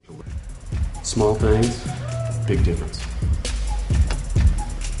Small things, big difference.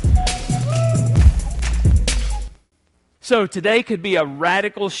 So today could be a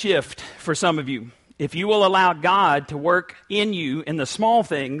radical shift for some of you. If you will allow God to work in you in the small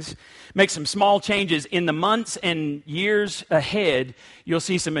things, make some small changes in the months and years ahead, you'll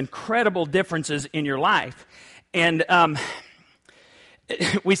see some incredible differences in your life. And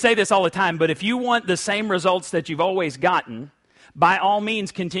we say this all the time, but if you want the same results that you've always gotten, by all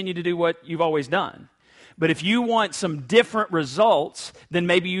means continue to do what you've always done. But if you want some different results, then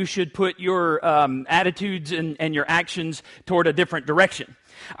maybe you should put your attitudes and your actions toward a different direction.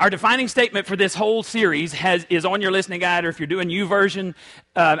 Our defining statement for this whole series is on your listening guide, or if you're doing YouVersion,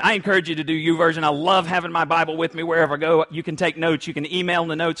 I encourage you to do YouVersion. I love having my Bible with me wherever I go. You can take notes. You can email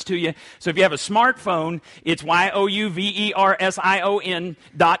the notes to you. So if you have a smartphone, it's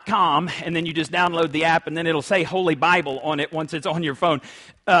youversion.com, and then you just download the app, and then it'll say Holy Bible on it once it's on your phone.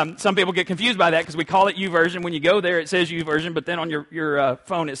 Some people get confused by that because we call it YouVersion. When you go there, it says YouVersion, but then on your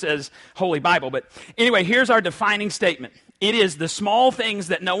phone it says Holy Bible. But anyway, here's our defining statement. It is the small things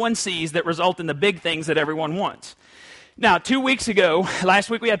that no one sees that result in the big things that everyone wants. Now, 2 weeks ago,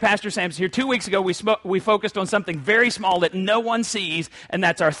 last week we had Pastor Samson here. 2 weeks ago, we focused on something very small that no one sees, and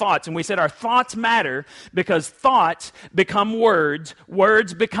that's our thoughts. And we said our thoughts matter because thoughts become words,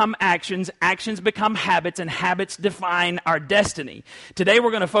 words become actions, actions become habits, and habits define our destiny. Today we're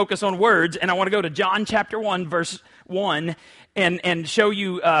going to focus on words, and I want to go to John chapter 1, verse 1, and show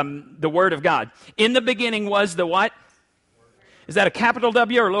you the Word of God. In the beginning was the what? Is that a capital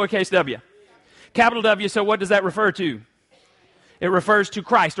W or lowercase w? Capital W, so what does that refer to? It refers to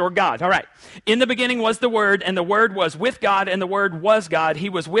Christ or God. All right. In the beginning was the Word, and the Word was with God, and the Word was God. He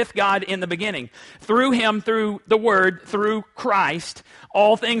was with God in the beginning. Through Him, through the Word, through Christ,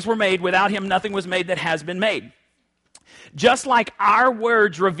 all things were made. Without Him, nothing was made that has been made. Just like our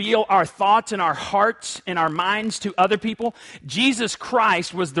words reveal our thoughts and our hearts and our minds to other people, Jesus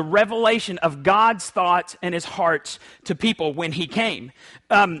Christ was the revelation of God's thoughts and His hearts to people when He came.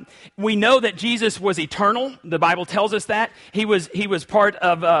 We know that Jesus was eternal. The Bible tells us that. He was part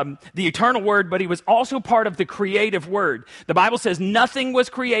of the eternal Word, but He was also part of the creative Word. The Bible says nothing was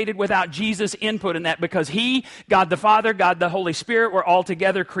created without Jesus' input in that because He, God the Father, God the Holy Spirit, were all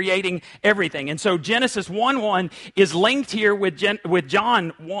together creating everything. And so Genesis 1:1 is linked here with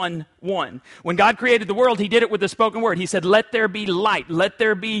John 1:1. When God created the world, He did it with the spoken word. He said, let there be light, let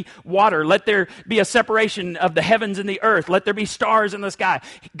there be water, let there be a separation of the heavens and the earth, let there be stars in the sky.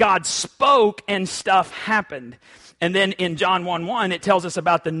 God spoke and stuff happened. And then in John 1:1, it tells us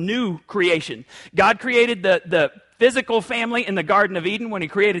about the new creation. God created the physical family in the Garden of Eden when He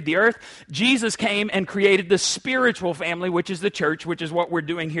created the earth. Jesus came and created the spiritual family, which is the church, which is what we're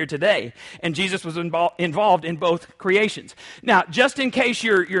doing here today. And Jesus was involved in both creations. Now, just in case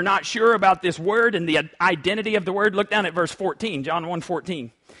you're not sure about this word and the identity of the word, look down at verse 14, John 1:14.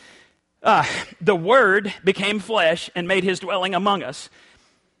 The Word became flesh and made His dwelling among us.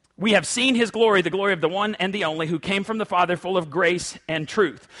 We have seen His glory, the glory of the one and the only who came from the Father, full of grace and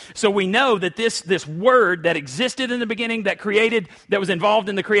truth. So we know that this Word that existed in the beginning, that was involved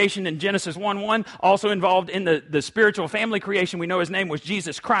in the creation in Genesis 1:1, also involved in the spiritual family creation, we know His name was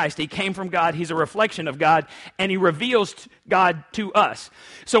Jesus Christ. He came from God. He's a reflection of God, and He reveals God to us.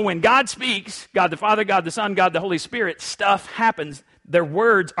 So when God speaks, God the Father, God the Son, God the Holy Spirit, stuff happens. Their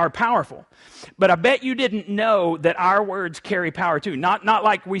words are powerful. But I bet you didn't know that our words carry power too. Not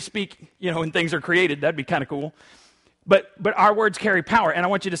like we speak, when things are created. That'd be kind of cool. But our words carry power. And I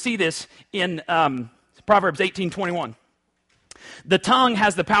want you to see this in Proverbs 18:21. The tongue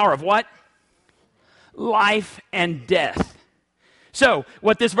has the power of what? Life and death. So,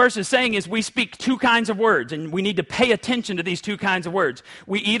 what this verse is saying is we speak two kinds of words, and we need to pay attention to these two kinds of words.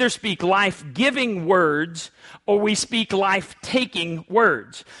 We either speak life-giving words, or we speak life-taking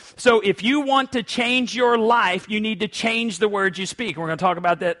words. So, if you want to change your life, you need to change the words you speak. We're going to talk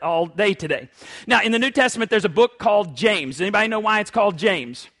about that all day today. Now, in the New Testament, there's a book called James. Anybody know why it's called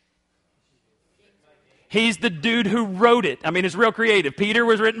James? He's the dude who wrote it. I mean, it's real creative. Peter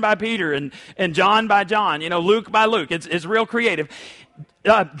was written by Peter and John by John, Luke by Luke. It's real creative.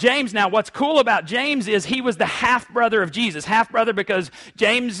 James, now, what's cool about James is he was the half-brother of Jesus. Half-brother because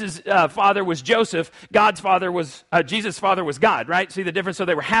James's father was Joseph. Jesus' father was God, right? See the difference? So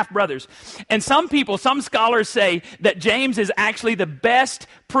they were half-brothers. And some scholars say that James is actually the best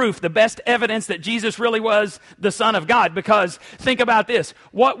proof, the best evidence that Jesus really was the Son of God. Because think about this.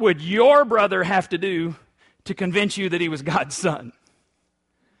 What would your brother have to do to convince you that he was God's son?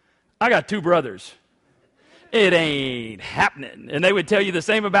 I got two brothers. It ain't happening. And they would tell you the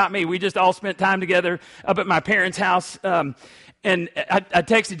same about me. We just all spent time together up at my parents' house. And I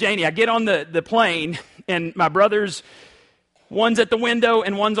texted Janie. I get on the plane, and my brothers, one's at the window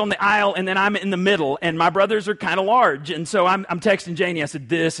and one's on the aisle, and then I'm in the middle, and my brothers are kind of large. And so I'm texting Janie. I said,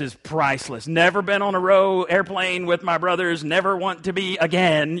 this is priceless. Never been on a airplane with my brothers. Never want to be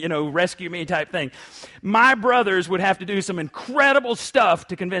again, rescue me type thing. My brothers would have to do some incredible stuff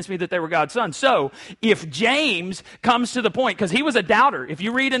to convince me that they were God's son. So if James comes to the point, because he was a doubter. If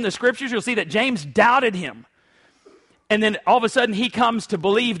you read in the scriptures, you'll see that James doubted him. And then all of a sudden he comes to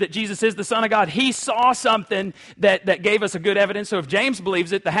believe that Jesus is the Son of God. He saw something that gave us a good evidence. So if James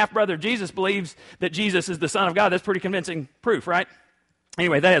believes it, the half-brother of Jesus believes that Jesus is the Son of God. That's pretty convincing proof, right?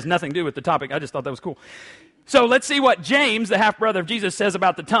 Anyway, that has nothing to do with the topic. I just thought that was cool. So let's see what James, the half-brother of Jesus, says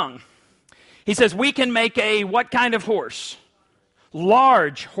about the tongue. He says, we can make a what kind of horse?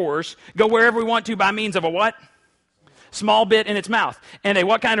 Large horse go wherever we want to by means of a what? Small bit in its mouth. And a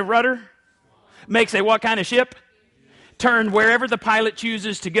what kind of rudder? Makes a what kind of ship? Turn wherever the pilot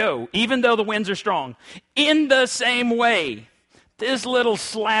chooses to go, even though the winds are strong. In the same way, this little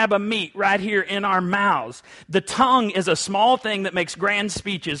slab of meat right here in our mouths, the tongue is a small thing that makes grand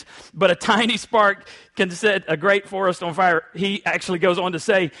speeches, but a tiny spark can set a great forest on fire. He actually goes on to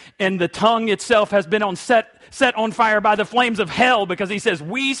say, and the tongue itself has been set on fire by the flames of hell, because he says,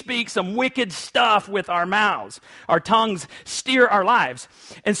 we speak some wicked stuff with our mouths. Our tongues steer our lives.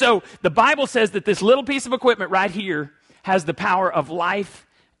 And so the Bible says that this little piece of equipment right here has the power of life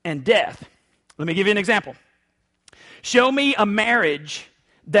and death. Let me give you an example. Show me a marriage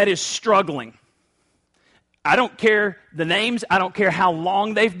that is struggling. I don't care the names. I don't care how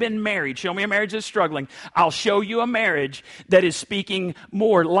long they've been married. Show me a marriage that's struggling. I'll show you a marriage that is speaking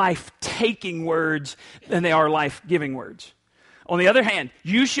more life-taking words than they are life-giving words. On the other hand,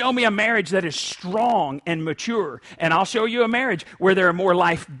 you show me a marriage that is strong and mature, and I'll show you a marriage where there are more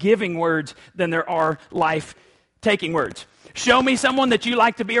life-giving words than there are life-taking words. Show me someone that you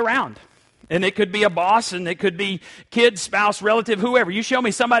like to be around. And it could be a boss, and it could be kid, spouse, relative, whoever. You show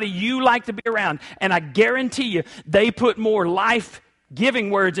me somebody you like to be around, and I guarantee you they put more life-giving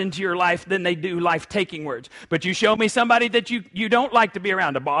words into your life than they do life-taking words. But you show me somebody that you don't like to be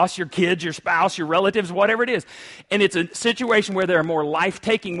around, a boss, your kids, your spouse, your relatives, whatever it is. And it's a situation where there are more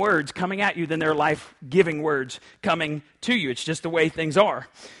life-taking words coming at you than there are life-giving words coming to you. It's just the way things are.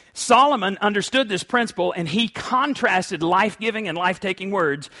 Solomon understood this principle, and he contrasted life-giving and life-taking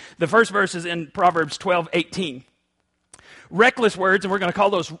words. The first verse is in Proverbs 12:18. Reckless words, and we're going to call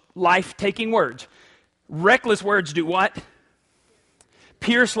those life-taking words. Reckless words do what?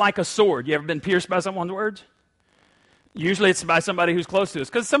 Pierce like a sword. You ever been pierced by someone's words? Usually it's by somebody who's close to us.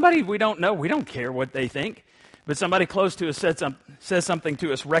 Because somebody we don't know, we don't care what they think. But somebody close to us says something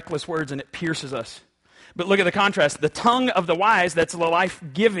to us, reckless words, and it pierces us. But look at the contrast. The tongue of the wise, that's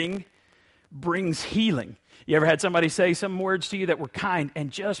life-giving, brings healing. You ever had somebody say some words to you that were kind and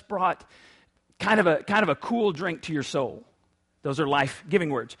just brought kind of a cool drink to your soul? Those are life-giving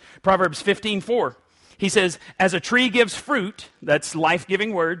words. Proverbs 15:4. He says, as a tree gives fruit, that's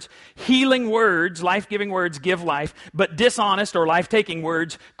life-giving words, healing words, life-giving words give life, but dishonest or life-taking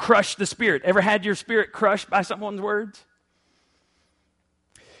words crush the spirit. Ever had your spirit crushed by someone's words?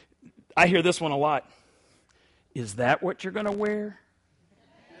 I hear this one a lot. Is that what you're going to wear?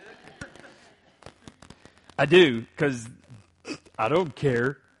 I do, because I don't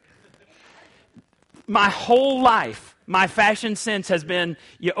care. My whole life, my fashion sense has been,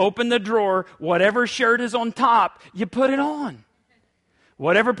 you open the drawer, whatever shirt is on top, you put it on.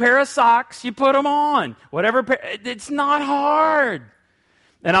 Whatever pair of socks, you put them on. It's not hard.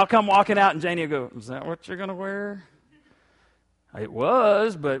 And I'll come walking out, and Janie will go, is that what you're going to wear? It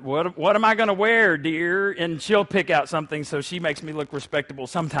was, but what am I going to wear, dear? And she'll pick out something, so she makes me look respectable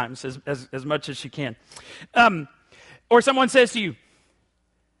sometimes, as much as she can. Or someone says to you,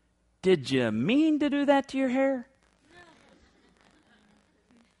 did you mean to do that to your hair?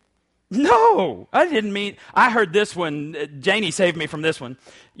 No, I didn't mean. I heard this one. Janie saved me from this one.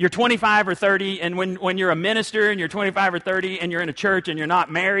 You're 25 or 30, and when you're a minister and you're 25 or 30 and you're in a church and you're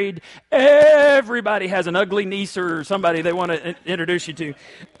not married, everybody has an ugly niece or somebody they want to introduce you to.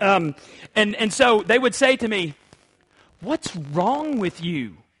 And so they would say to me, what's wrong with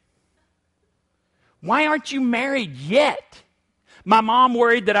you? Why aren't you married yet? My mom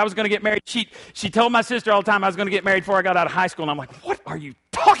worried that I was going to get married. She told my sister all the time I was going to get married before I got out of high school. And I'm like, what are you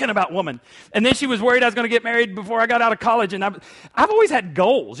talking about, woman? And then she was worried I was going to get married before I got out of college. And I've always had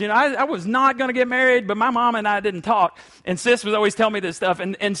goals. I was not going to get married, but my mom and I didn't talk. And sis was always telling me this stuff.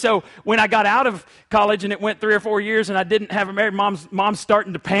 And so when I got out of college and it went 3 or 4 years and I didn't have a married, mom's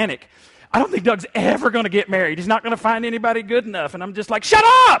starting to panic. I don't think Doug's ever going to get married. He's not going to find anybody good enough. And I'm just like, shut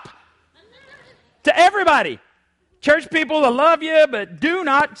up! To everybody. Church people, I love you, but do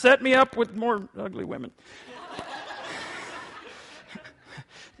not set me up with more ugly women.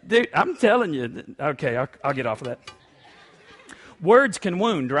 Dude, I'm telling you. Okay, I'll get off of that. Words can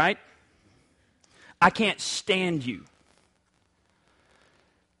wound, right? I can't stand you.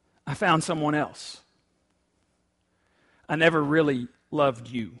 I found someone else. I never really loved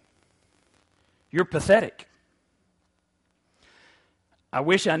you. You're pathetic. I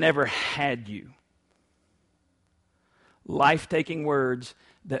wish I never had you. Life-taking words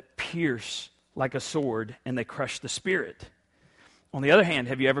that pierce like a sword and they crush the spirit. On the other hand,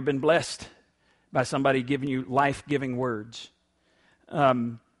 have you ever been blessed by somebody giving you life-giving words?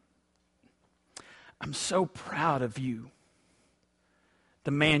 I'm so proud of you,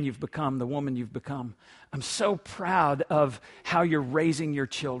 the man you've become, the woman you've become. I'm so proud of how you're raising your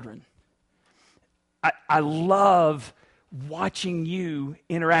children. I love watching you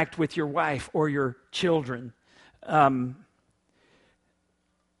interact with your wife or your children. I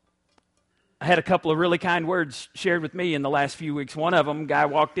had a couple of really kind words shared with me in the last few weeks. One of them, guy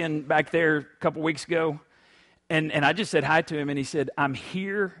walked in back there a couple weeks ago, and I just said hi to him, and he said, "I'm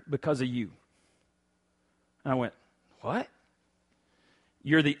here because of you." And I went, "What?"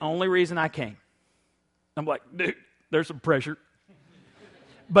 "You're the only reason I came." I'm like, "Dude, there's some pressure."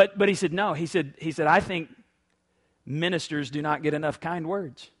 But he said, "No." He said, "I think ministers do not get enough kind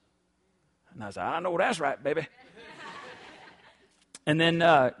words." And I said, "I know that's right, baby." And then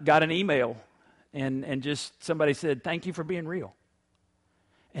got an email, and just somebody said, "Thank you for being real."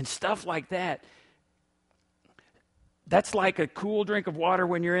 And stuff like that. That's like a cool drink of water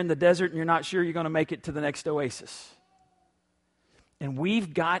when you're in the desert and you're not sure you're going to make it to the next oasis. And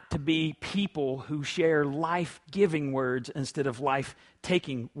we've got to be people who share life-giving words instead of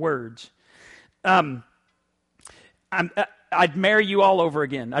life-taking words. I'd marry you all over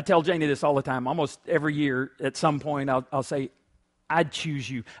again. I tell Janie this all the time. Almost every year at some point I'll say, "I'd choose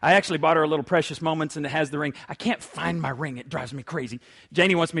you." I actually bought her a little Precious Moments, and it has the ring. I can't find my ring. It drives me crazy.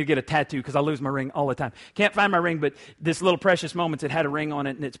 Janie wants me to get a tattoo because I lose my ring all the time. Can't find my ring, but this little Precious Moments, it had a ring on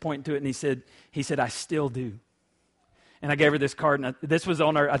it, and it's pointing to it, and he said, "I still do." And I gave her this card, and this was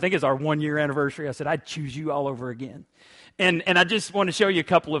on I think it's our 1-year anniversary. I said, "I'd choose you all over again." And I just want to show you a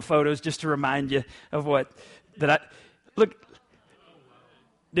couple of photos just to remind you of look,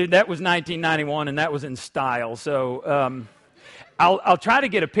 dude, that was 1991, and that was in style. So I'll try to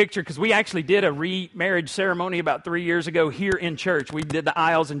get a picture, because we actually did a remarriage ceremony about 3 years ago here in church. We did the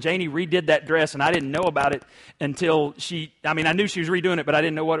aisles, and Janie redid that dress, and I didn't know about it until I knew she was redoing it, but I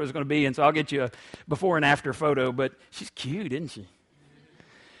didn't know what it was going to be, and so I'll get you a before and after photo, but she's cute, isn't she?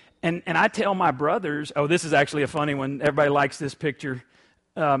 And I tell my brothers, this is actually a funny one. Everybody likes this picture,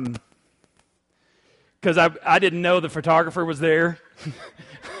 because I didn't know the photographer was there.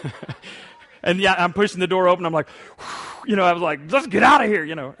 And yeah, I'm pushing the door open. I'm like, I was like, "Let's get out of here,"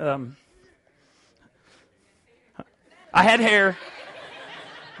 I had hair.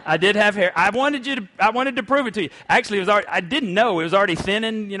 I did have hair. I wanted to prove it to you. Actually, I didn't know it was already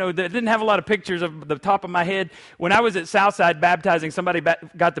thinning. They didn't have a lot of pictures of the top of my head. When I was at Southside baptizing, somebody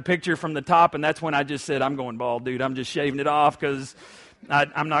got the picture from the top, and that's when I just said, "I'm going bald, dude. I'm just shaving it off because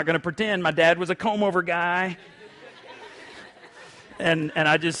I'm not going to pretend my dad was a comb-over guy." And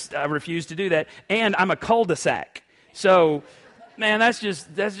I refuse to do that. And I'm a cul-de-sac. So, man, that's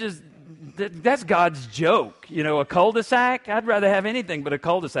God's joke. A cul-de-sac. I'd rather have anything but a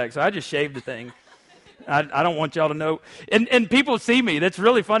cul-de-sac. So I just shaved the thing. I don't want y'all to know. And people see me. That's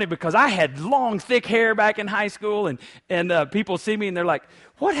really funny, because I had long, thick hair back in high school, and people see me and they're like,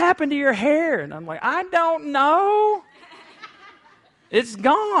 "What happened to your hair?" And I'm like, "I don't know. It's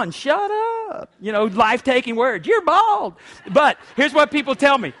gone. Shut up." Life-taking words. "You're bald." But here's what people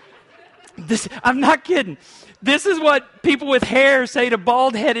tell me. I'm not kidding. This is what people with hair say to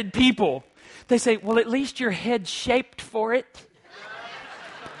bald-headed people. They say, "Well, at least your head's shaped for it."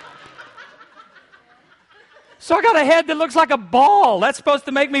 So I got a head that looks like a ball. That's supposed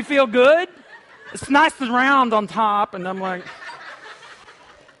to make me feel good? It's nice and round on top. And I'm like...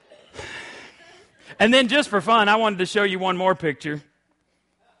 And then just for fun, I wanted to show you one more picture.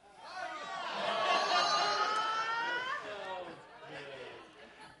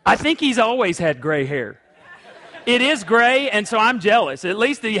 I think he's always had gray hair. It is gray, and so I'm jealous. At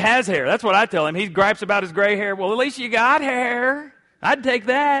least he has hair. That's what I tell him. He gripes about his gray hair. Well, at least you got hair. I'd take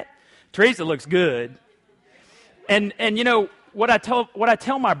that. Teresa looks good. And what I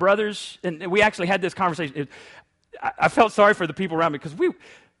tell my brothers, and we actually had this conversation. I felt sorry for the people around me, because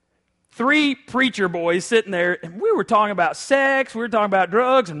 3 preacher boys sitting there, and we were talking about sex, we were talking about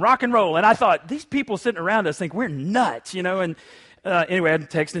drugs and rock and roll, and I thought, these people sitting around us think we're nuts, and anyway, I'm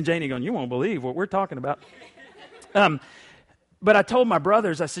texting Janie going, "You won't believe what we're talking about." But I told my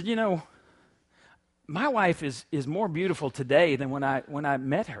brothers, I said, my wife is more beautiful today than when I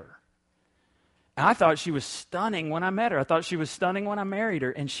met her. And I thought she was stunning when I met her. I thought she was stunning when I married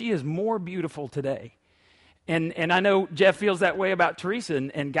her. And she is more beautiful today. And I know Jeff feels that way about Teresa.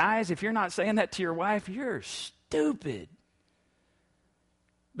 And guys, if you're not saying that to your wife, you're stupid.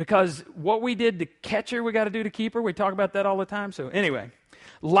 Because what we did to catch her, we got to do to keep her. We talk about that all the time. So anyway,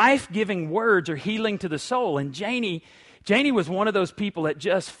 life-giving words are healing to the soul. And Janie was one of those people that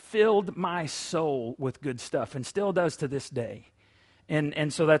just filled my soul with good stuff and still does to this day.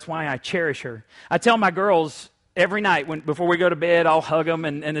 And so that's why I cherish her. I tell my girls every night before we go to bed, I'll hug them,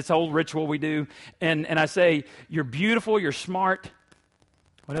 and it's an old ritual we do. And I say, you're beautiful, you're smart.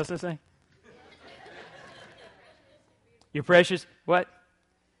 What else did I say? You're precious. What?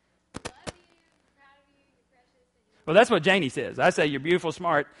 Well, that's what Janie says. I say, you're beautiful,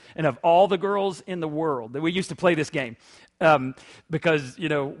 smart, and of all the girls in the world. We used to play this game because,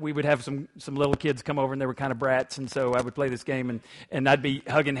 we would have some little kids come over, and they were kind of brats, and so I would play this game, and I'd be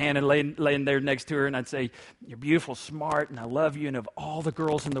hugging Hannah and laying there next to her, and I'd say, you're beautiful, smart, and I love you, and of all the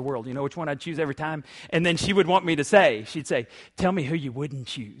girls in the world, you know which one I'd choose every time? And then she would want me to say, she'd say, tell me who you wouldn't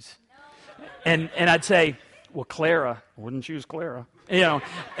choose. No. And I'd say, well, Clara. I wouldn't choose Clara.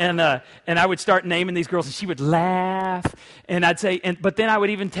 And I would start naming these girls, and she would laugh, and I'd say, but then I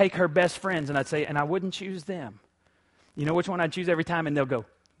would even take her best friends, and I'd say, and I wouldn't choose them. You know which one I'd choose every time? And they'll go,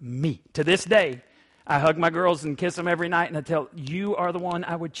 me. To this day, I hug my girls and kiss them every night, and I tell, you are the one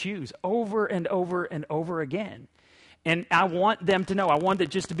I would choose over and over and over again. And I want them to know, I want it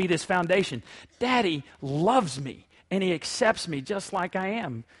just to be this foundation. Daddy loves me, and he accepts me just like I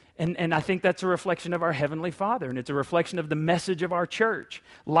am. And I think that's a reflection of our Heavenly Father, and it's a reflection of the message of our church,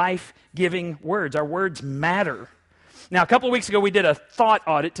 life-giving words. Our words matter. Now, a couple of weeks ago, we did a thought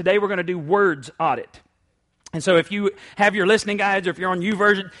audit. Today, we're going to do words audit. And so if you have your listening guides or if you're on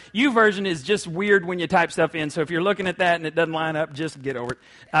YouVersion is just weird when you type stuff in. So if you're looking at that and it doesn't line up, just get over it.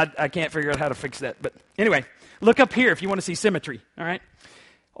 I can't figure out how to fix that. But anyway, look up here if you want to see symmetry, all right?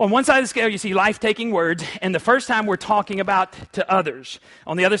 On one side of the scale, you see life-taking words, and the first time we're talking about to others.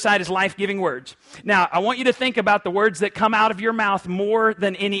 On the other side is life-giving words. Now, I want you to think about the words that come out of your mouth more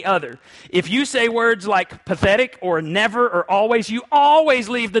than any other. If you say words like pathetic or never or always, you always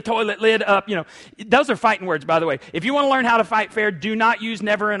leave the toilet lid up. Those are fighting words, by the way. If you want to learn how to fight fair, do not use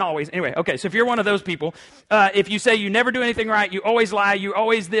never and always. Anyway, okay, so if you're one of those people, if you say you never do anything right, you always lie, you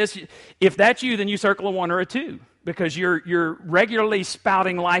always this, if that's you, then you circle a 1 or a 2. Because you're regularly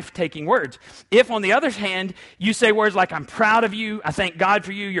spouting life-taking words. If, on the other hand, you say words like, I'm proud of you, I thank God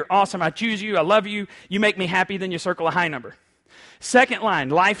for you, you're awesome, I choose you, I love you, you make me happy, then you circle a high number. Second line,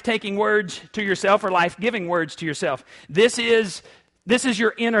 life-taking words to yourself or life-giving words to yourself. This is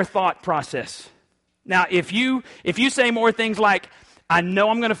your inner thought process. Now, if you say more things like, I know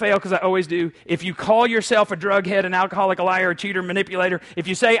I'm going to fail because I always do. If you call yourself a drug head, an alcoholic, a liar, a cheater, manipulator, if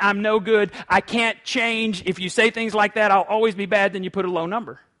you say I'm no good, I can't change, if you say things like that, I'll always be bad, then you put a low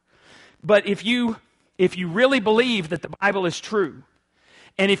number. But if you really believe that the Bible is true,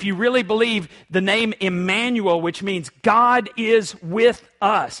 and if you really believe the name Emmanuel, which means God is with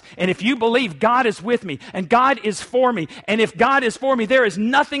us, and if you believe God is with me, and God is for me, and if God is for me, there is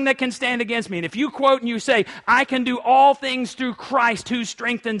nothing that can stand against me. And if you quote and you say, I can do all things through Christ who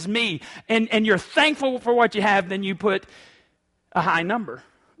strengthens me, and you're thankful for what you have, then you put a high number.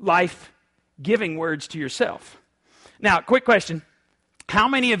 Life-giving words to yourself. Now, quick question. How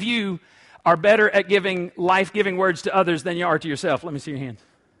many of you are better at giving life-giving words to others than you are to yourself? Let me see your hands.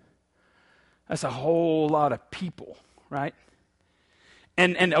 That's a whole lot of people, right?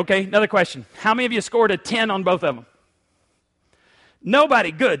 And okay, another question. How many of you scored a 10 on both of them?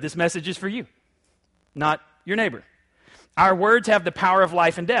 Nobody. Good. This message is for you, not your neighbor. Our words have the power of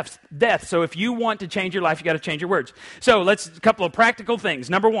life and death. So if you want to change your life, you got to change your words. So a couple of practical things.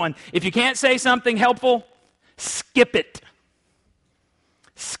 Number one, if you can't say something helpful, skip it.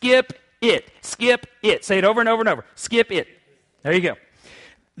 Skip it. Skip it. Say it over and over and over. Skip it. There you go.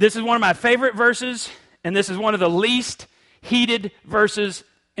 This is one of my favorite verses, and this is one of the least heated verses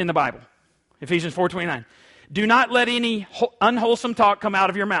in the Bible. Ephesians 4:29. Do not let any unwholesome talk come out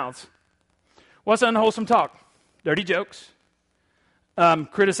of your mouths. What's unwholesome talk? Dirty jokes,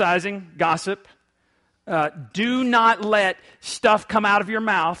 criticizing, gossip. Do not let stuff come out of your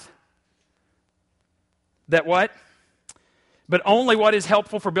mouth that what? But only what is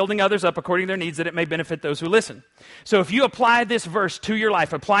helpful for building others up according to their needs, that it may benefit those who listen. So if you apply this verse to your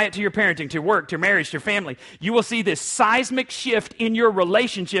life, apply it to your parenting, to your work, to your marriage, to your family, you will see this seismic shift in your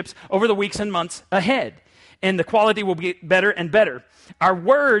relationships over the weeks and months ahead. and the quality will get better and better. Our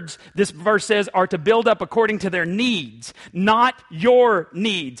words, this verse says, are to build up according to their needs, not your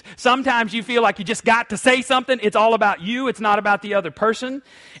needs. Sometimes you feel like you just got to say something. It's all about you. It's not about the other person.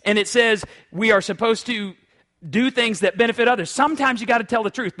 And it says we are supposed to do things that benefit others. Sometimes you got to tell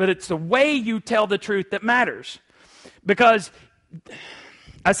the truth, but it's the way you tell the truth that matters. Because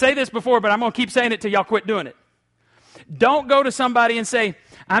I say this before, but I'm going to keep saying it till y'all quit doing it. Don't go to somebody and say,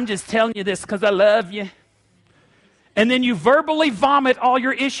 I'm just telling you this because I love you. And then you verbally vomit all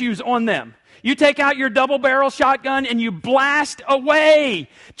your issues on them. You take out your double-barrel shotgun and you blast away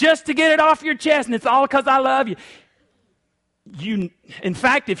just to get it off your chest, and it's all because I love you. In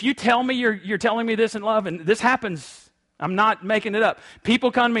fact, if you tell me you're telling me this in love, and this happens, I'm not making it up.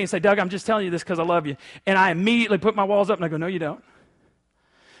 People come to me and say, Doug, I'm just telling you this because I love you. And I immediately put my walls up and I go, no, you don't.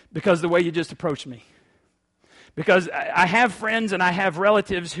 Because the way you just approached me. Because I have friends and I have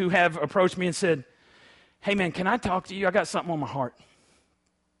relatives who have approached me and said, hey man, can I talk to you? I got something on my heart.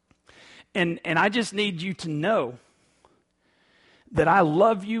 And I just need you to know that I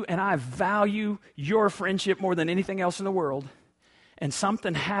love you and I value your friendship more than anything else in the world. And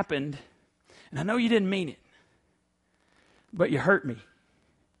something happened, and I know you didn't mean it, but you hurt me.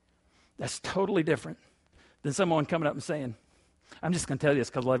 That's totally different than someone coming up and saying, I'm just going to tell you this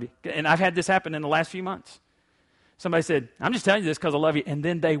because I love you. And I've had this happen in the last few months. Somebody said, I'm just telling you this because I love you. And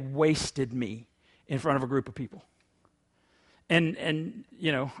then they wasted me in front of a group of people. And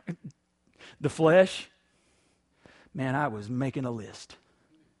you know, the flesh, man, I was making a list.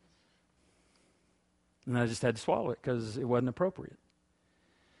 And I just had to swallow it because it wasn't appropriate.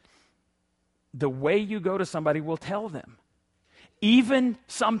 The way you go to somebody will tell them. Even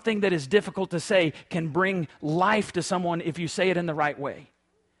something that is difficult to say can bring life to someone if you say it in the right way.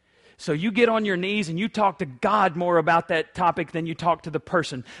 So you get on your knees and you talk to God more about that topic than you talk to the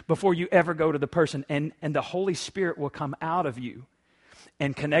person before you ever go to the person. And the Holy Spirit will come out of you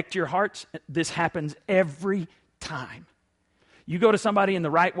and connect your hearts. This happens every time. You go to somebody in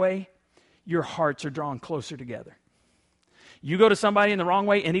the right way, your hearts are drawn closer together. You go to somebody in the wrong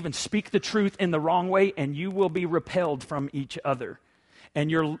way and even speak the truth in the wrong way, and you will be repelled from each other. And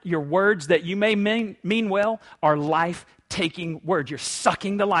your words that you may mean well are life-taking words. You're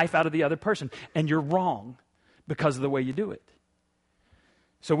sucking the life out of the other person, and you're wrong because of the way you do it.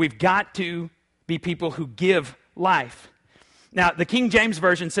 So we've got to be people who give life. Now, the King James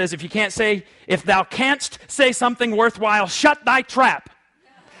Version says, if thou canst say something worthwhile, shut thy trap.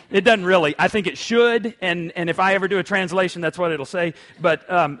 It doesn't really. I think it should, and if I ever do a translation, that's what it'll say, but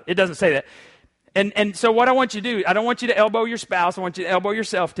it doesn't say that. And so what I want you to do, I don't want you to elbow your spouse, I want you to elbow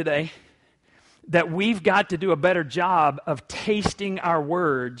yourself today, that we've got to do a better job of tasting our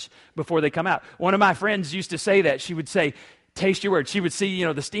words before they come out. One of my friends used to say that. She would say, taste your words. She would see,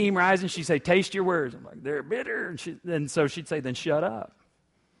 the steam rising. She'd say, taste your words. I'm like, they're bitter. And so she'd say, then shut up.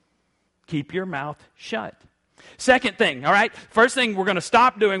 Keep your mouth shut. Second thing, all right? First thing we're going to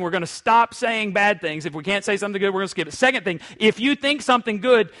stop doing, we're going to stop saying bad things. If we can't say something good, we're going to skip it. Second thing, if you think something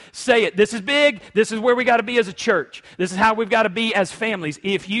good, say it. This is big. This is where we got to be as a church. This is how we've got to be as families.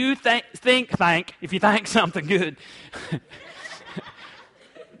 If you if you think something good.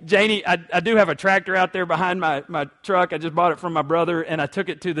 Janie, I do have a tractor out there behind my truck. I just bought it from my brother, and I took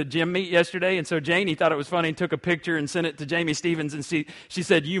it to the gym meet yesterday. And so Janie thought it was funny and took a picture and sent it to Jamie Stevens. And she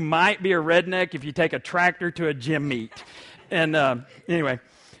said, you might be a redneck if you take a tractor to a gym meet. And anyway,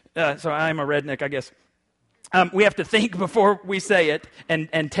 so I'm a redneck, I guess. We have to think before we say it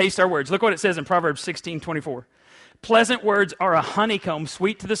and taste our words. Look what it says in Proverbs 16:24. Pleasant words are a honeycomb,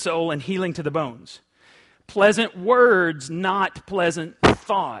 sweet to the soul and healing to the bones. Pleasant words, not pleasant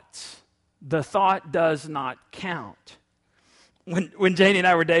thoughts. The thought does not count. When Janie and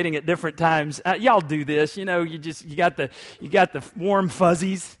I were dating at different times, y'all do this, you got the warm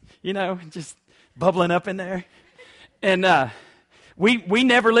fuzzies, just bubbling up in there. And we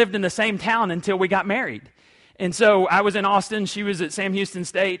never lived in the same town until we got married. And so I was in Austin, she was at Sam Houston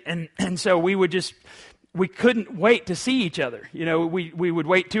State, and so we couldn't wait to see each other. We would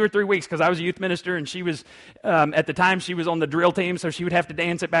wait 2 or 3 weeks because I was a youth minister and she was, at the time, she was on the drill team, so she would have to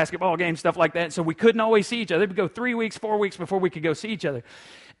dance at basketball games, stuff like that. So we couldn't always see each other. It would go 3 weeks, 4 weeks before we could go see each other.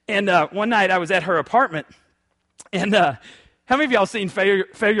 And one night I was at her apartment, and how many of y'all seen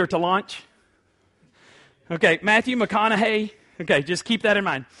Failure to Launch? Okay, Matthew McConaughey. Okay, just keep that in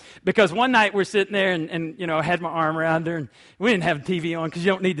mind. Because one night we're sitting there and I had my arm around her, and we didn't have the TV on because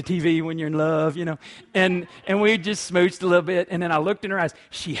you don't need the TV when you're in love, And we just smooched a little bit, and then I looked in her eyes.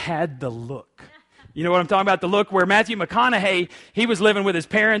 She had the look. You know what I'm talking about? The look where Matthew McConaughey, he was living with his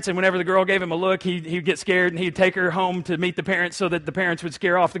parents, and whenever the girl gave him a look, he'd get scared, and he'd take her home to meet the parents so that the parents would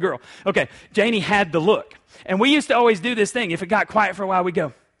scare off the girl. Okay, Janie had the look. And we used to always do this thing. If it got quiet for a while, we'd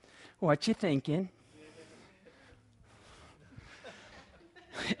go, "What you thinking?"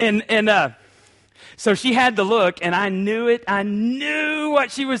 And so she had the look, and I knew it. I knew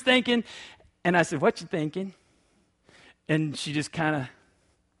what she was thinking. And I said, "What you thinking?" And she just kind of,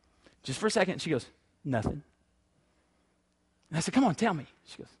 just for a second, she goes, "Nothing." And I said, "Come on, tell me."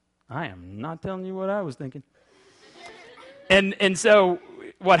 She goes, "I am not telling you what I was thinking." And so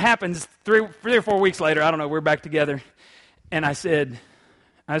what happens, 3 or 4 weeks later, I don't know, we're back together. And I said,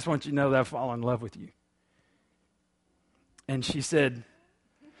 "I just want you to know that I've fallen in love with you." And she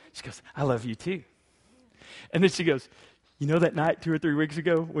goes, "I love you too." And then she goes, "You know that night 2 or 3 weeks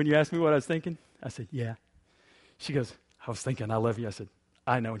ago when you asked me what I was thinking?" I said, "Yeah." She goes, "I was thinking I love you." I said,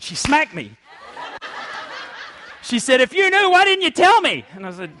 "I know." And she smacked me. She said, "If you knew, why didn't you tell me?" And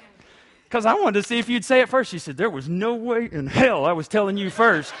I said, "Because I wanted to see if you'd say it first." She said, "There was no way in hell I was telling you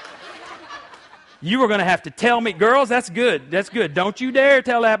first. You were going to have to tell me." Girls, that's good. That's good. Don't you dare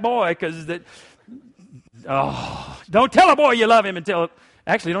tell that boy, because don't tell a boy you love him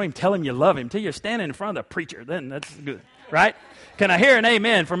actually, don't even tell him you love him until you're standing in front of the preacher. Then that's good, right? Can I hear an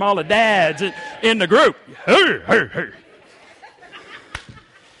amen from all the dads in the group? Hey, hey, hey.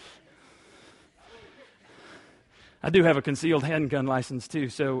 I do have a concealed handgun license too,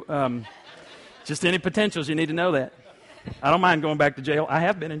 so just any potentials, you need to know that. I don't mind going back to jail. I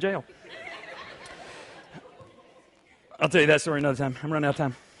have been in jail. I'll tell you that story another time. I'm running out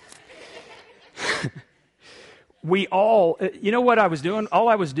of time. We all, you know what I was doing? All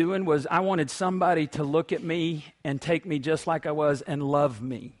I was doing was I wanted somebody to look at me and take me just like I was and love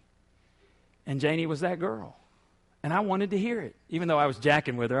me. And Janie was that girl. And I wanted to hear it. Even though I was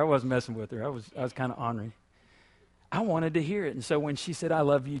jacking with her, I wasn't messing with her. I was kind of ornery. I wanted to hear it. And so when she said, "I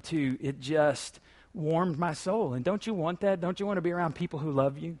love you too," it just warmed my soul. And don't you want that? Don't you want to be around people who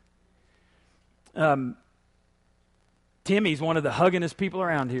love you? Timmy's one of the huggingest people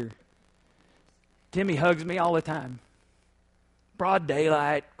around here. Timmy hugs me all the time. Broad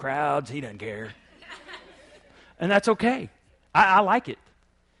daylight, crowds, he doesn't care. And that's okay. I like it.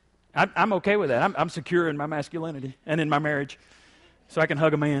 I'm okay with that. I'm secure in my masculinity and in my marriage, so I can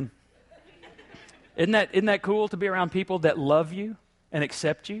hug a man. Isn't that cool to be around people that love you and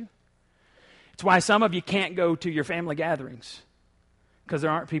accept you? It's why some of you can't go to your family gatherings, because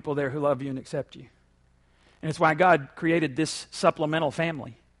there aren't people there who love you and accept you. And it's why God created this supplemental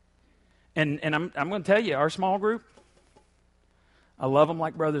family. And I'm going to tell you, our small group, I love them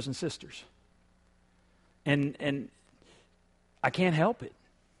like brothers and sisters. And I can't help it.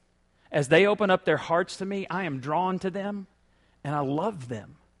 As they open up their hearts to me, I am drawn to them, and I love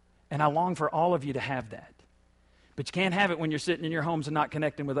them. And I long for all of you to have that. But you can't have it when you're sitting in your homes and not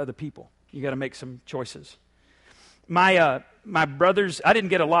connecting with other people. You got to make some choices. My brothers, I didn't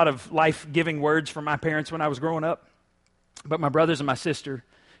get a lot of life-giving words from my parents when I was growing up, but my brothers and my sister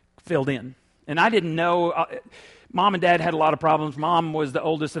filled in. And I didn't know, Mom and Dad had a lot of problems. Mom was the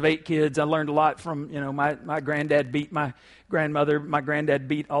oldest of 8 kids. I learned a lot from, my granddad beat my grandmother. My granddad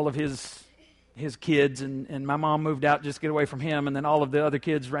beat all of his kids, and my mom moved out just to get away from him, and then all of the other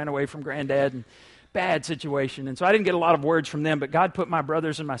kids ran away from granddad, and bad situation. And so I didn't get a lot of words from them, but God put my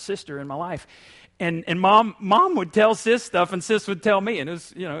brothers and my sister in my life. And mom would tell sis stuff, and sis would tell me, and it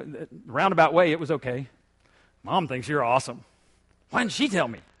was, roundabout way, it was okay. Mom thinks you're awesome. Why didn't she tell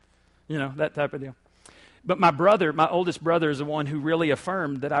me? That type of deal. But my oldest brother, is the one who really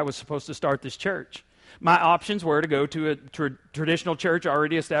affirmed that I was supposed to start this church. My options were to go to a traditional church,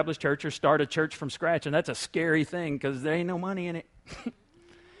 already established church, or start a church from scratch. And that's a scary thing because there ain't no money in it.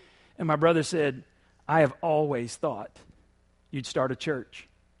 And my brother said, "I have always thought you'd start a church."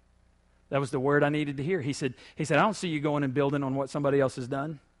 That was the word I needed to hear. He said, "I don't see you going and building on what somebody else has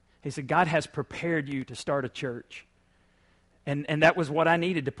done." He said, "God has prepared you to start a church." And that was what I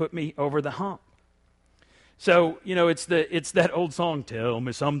needed to put me over the hump. So, it's that old song, "Tell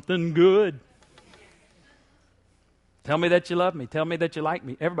me something good. Tell me that you love me. Tell me that you like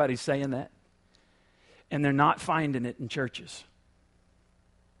me." Everybody's saying that. And they're not finding it in churches.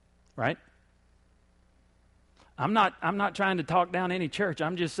 Right? I'm not trying to talk down any church.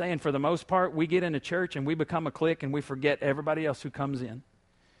 I'm just saying, for the most part, we get in a church and we become a clique and we forget everybody else who comes in.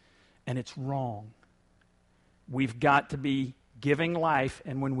 And it's wrong. We've got to be giving life,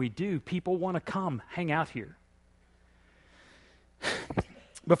 and when we do, people want to come hang out here.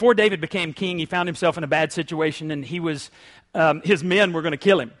 Before David became king, he found himself in a bad situation, and his men were going to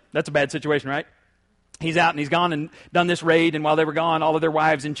kill him. That's a bad situation, right? he's out and he's gone and done this raid, and while they were gone, all of their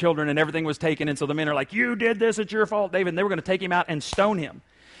wives and children and everything was taken, and so the men are like, you did this, it's your fault, David, and they were going to take him out and stone him.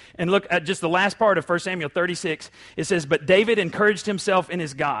 And look at just the last part of 1 Samuel 36. It says, but David encouraged himself in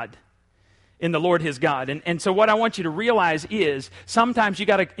his God, in the Lord his God. And so what I want you to realize is sometimes you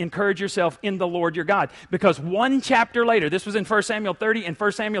got to encourage yourself in the Lord your God. Because one chapter later, this was in 1 Samuel 30 and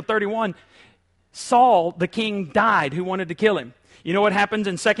 1 Samuel 31, Saul, the king, died who wanted to kill him. You know what happens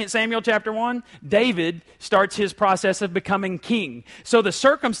in 2 Samuel chapter 1? David starts his process of becoming king. So the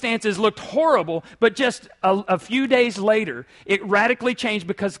circumstances looked horrible, but just a few days later, it radically changed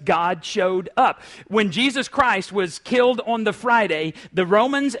because God showed up. When Jesus Christ was killed on the Friday, the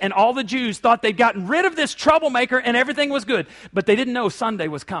Romans and all the Jews thought they'd gotten rid of this troublemaker and everything was good. But they didn't know Sunday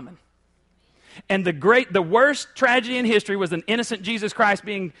was coming. And the worst tragedy in history was an innocent Jesus Christ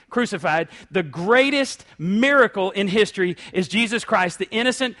being crucified. The greatest miracle in history is Jesus Christ, the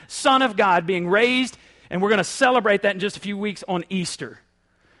innocent Son of God, being raised. And we're going to celebrate that in just a few weeks on Easter.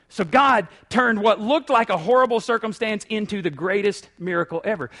 So God turned what looked like a horrible circumstance into the greatest miracle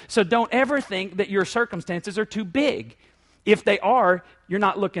ever. So don't ever think that your circumstances are too big. If they are, you're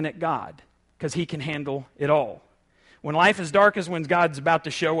not looking at God, because He can handle it all. When life is dark is when God's about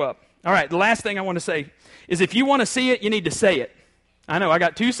to show up. All right, the last thing I want to say is if you want to see it, you need to say it. I know, I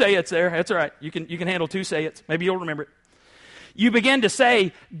got 2 say-its there. That's all right. You can handle 2 say-its. Maybe you'll remember it. You begin to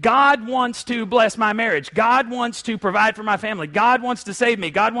say, God wants to bless my marriage. God wants to provide for my family. God wants to save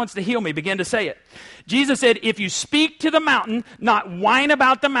me. God wants to heal me. Begin to say it. Jesus said, if you speak to the mountain, not whine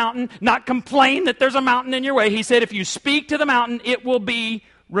about the mountain, not complain that there's a mountain in your way. He said, if you speak to the mountain, it will be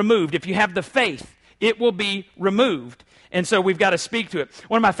removed. If you have the faith, it will be removed. And so we've got to speak to it.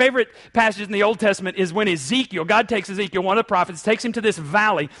 One of my favorite passages in the Old Testament is when God takes Ezekiel, one of the prophets, takes him to this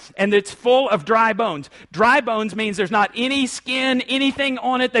valley, and it's full of dry bones. Dry bones means there's not any skin, anything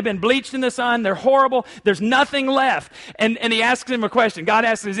on it. They've been bleached in the sun. They're horrible. There's nothing left. And he asks him a question. God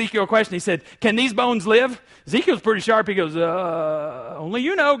asks Ezekiel a question. He said, can these bones live? Ezekiel's pretty sharp. He goes, only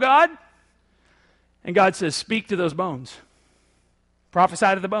you know, God. And God says, speak to those bones.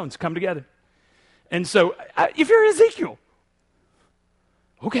 Prophesy to the bones. Come together. And so, if you're Ezekiel,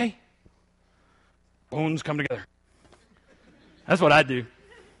 okay, bones come together. That's what I do.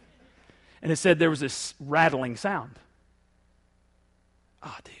 And it said there was this rattling sound.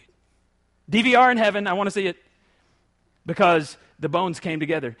 Oh, dude. DVR in heaven, I want to see it. Because the bones came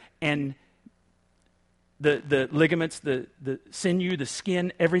together. And the ligaments, the sinew, the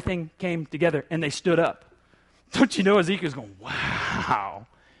skin, everything came together. And they stood up. Don't you know Ezekiel's going, wow.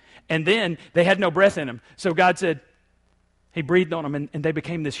 And then they had no breath in them. So God said, He breathed on them and they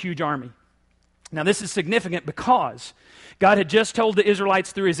became this huge army. Now this is significant because God had just told the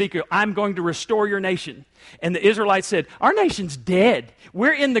Israelites through Ezekiel, I'm going to restore your nation. And the Israelites said, our nation's dead.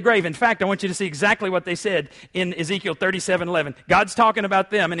 We're in the grave. In fact, I want you to see exactly what they said in Ezekiel 37:11. God's talking about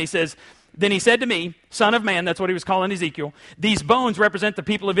them and He says, then He said to me, Son of man, that's what He was calling Ezekiel, these bones represent the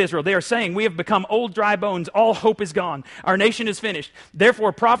people of Israel. They are saying, we have become old dry bones. All hope is gone. Our nation is finished.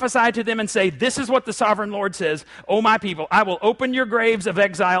 Therefore prophesy to them and say, this is what the sovereign Lord says. O my people, I will open your graves of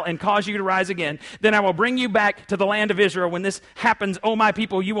exile and cause you to rise again. Then I will bring you back to the land of Israel. When this happens, O my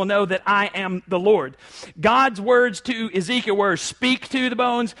people, you will know that I am the Lord. God's words to Ezekiel were, speak to the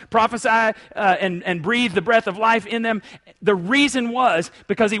bones, prophesy and breathe the breath of life in them. The reason was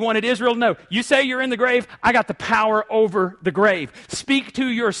because He wanted Israel to know, you say you're in the grave, I got the power over the grave. Speak to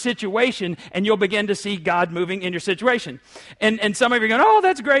your situation and you'll begin to see God moving in your situation. And some of you are going, oh,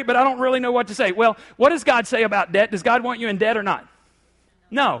 that's great, but I don't really know what to say. Well, what does God say about debt? Does God want you in debt or not?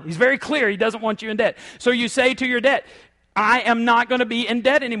 No, He's very clear. He doesn't want you in debt. So you say to your debt, I am not going to be in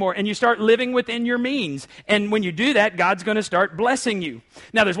debt anymore. And you start living within your means. And when you do that, God's going to start blessing you.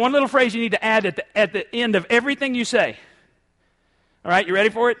 Now, there's one little phrase you need to add at the end of everything you say. All right, you ready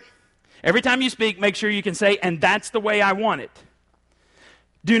for it? Every time you speak, make sure you can say, and that's the way I want it.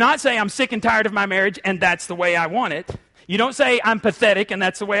 Do not say, I'm sick and tired of my marriage, and that's the way I want it. You don't say, I'm pathetic, and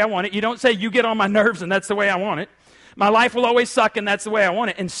that's the way I want it. You don't say, you get on my nerves, and that's the way I want it. My life will always suck, and that's the way I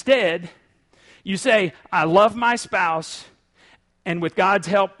want it. Instead, you say, I love my spouse, and with God's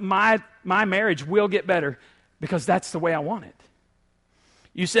help, my marriage will get better, because that's the way I want it.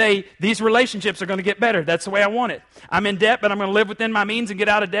 You say, these relationships are going to get better. That's the way I want it. I'm in debt, but I'm going to live within my means and get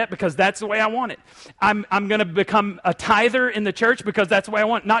out of debt because that's the way I want it. I'm going to become a tither in the church because that's the way I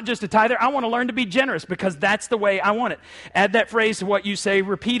want it. Not just a tither. I want to learn to be generous because that's the way I want it. Add that phrase to what you say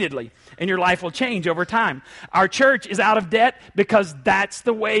repeatedly, and your life will change over time. Our church is out of debt because that's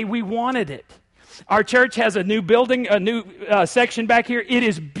the way we wanted it. Our church has a new building, a new section back here. It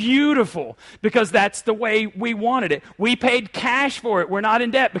is beautiful because that's the way we wanted it. We paid cash for it. We're not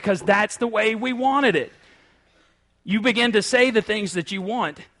in debt because that's the way we wanted it. You begin to say the things that you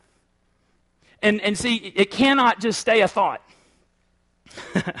want. And see, it cannot just stay a thought.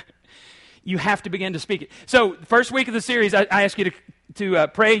 You have to begin to speak it. So, first week of the series, I ask you to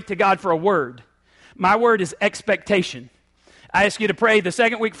pray to God for a word. My word is expectation. I ask you to pray the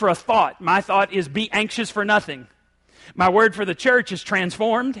second week for a thought. My thought is be anxious for nothing. My word for the church is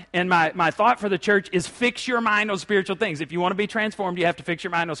transformed, and my thought for the church is fix your mind on spiritual things. If you want to be transformed, you have to fix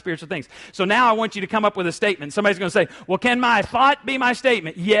your mind on spiritual things. So now I want you to come up with a statement. Somebody's going to say, well, can my thought be my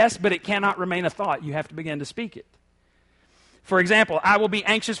statement? Yes, but it cannot remain a thought. You have to begin to speak it. For example, I will be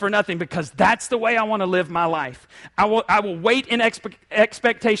anxious for nothing because that's the way I want to live my life. I will wait in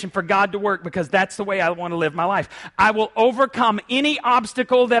expectation for God to work because that's the way I want to live my life. I will overcome any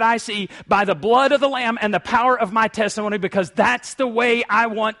obstacle that I see by the blood of the Lamb and the power of my testimony because that's the way I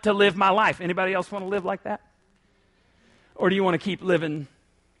want to live my life. Anybody else want to live like that? Or do you want to keep living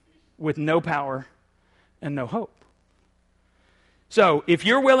with no power and no hope? So, if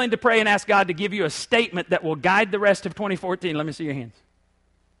you're willing to pray and ask God to give you a statement that will guide the rest of 2014, let me see your hands.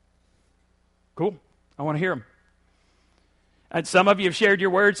 Cool. I want to hear them. And some of you have shared your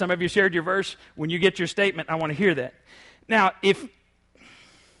word. Some of you shared your verse. When you get your statement, I want to hear that. Now, if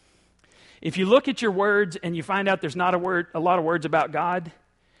you look at your words and you find out there's not a lot of words about God,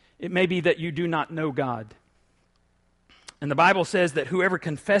 it may be that you do not know God. And the Bible says that whoever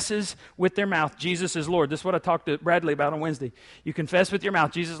confesses with their mouth Jesus is Lord. This is what I talked to Bradley about on Wednesday. You confess with your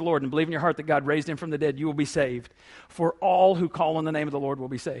mouth Jesus is Lord and believe in your heart that God raised him from the dead, you will be saved. For all who call on the name of the Lord will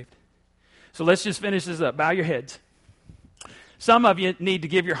be saved. So let's just finish this up. Bow your heads. Some of you need to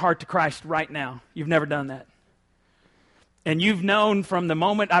give your heart to Christ right now. You've never done that. And you've known from the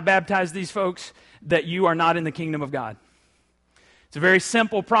moment I baptized these folks that you are not in the kingdom of God. It's a very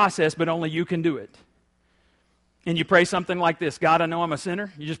simple process, but only you can do it. And you pray something like this: God, I know I'm a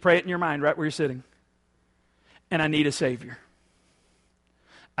sinner. You just pray it in your mind right where you're sitting. And I need a Savior.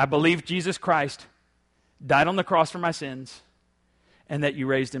 I believe Jesus Christ died on the cross for my sins and that you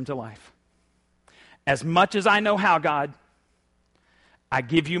raised him to life. As much as I know how, God, I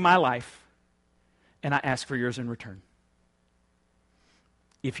give you my life and I ask for yours in return.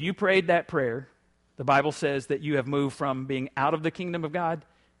 If you prayed that prayer, the Bible says that you have moved from being out of the kingdom of God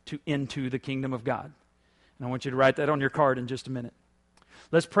to into the kingdom of God. And I want you to write that on your card in just a minute.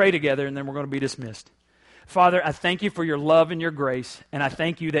 Let's pray together, and then we're going to be dismissed. Father, I thank you for your love and your grace, and I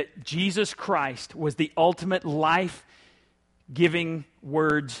thank you that Jesus Christ was the ultimate life-giving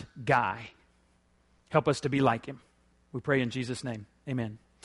words guy. Help us to be like him. We pray in Jesus' name. Amen.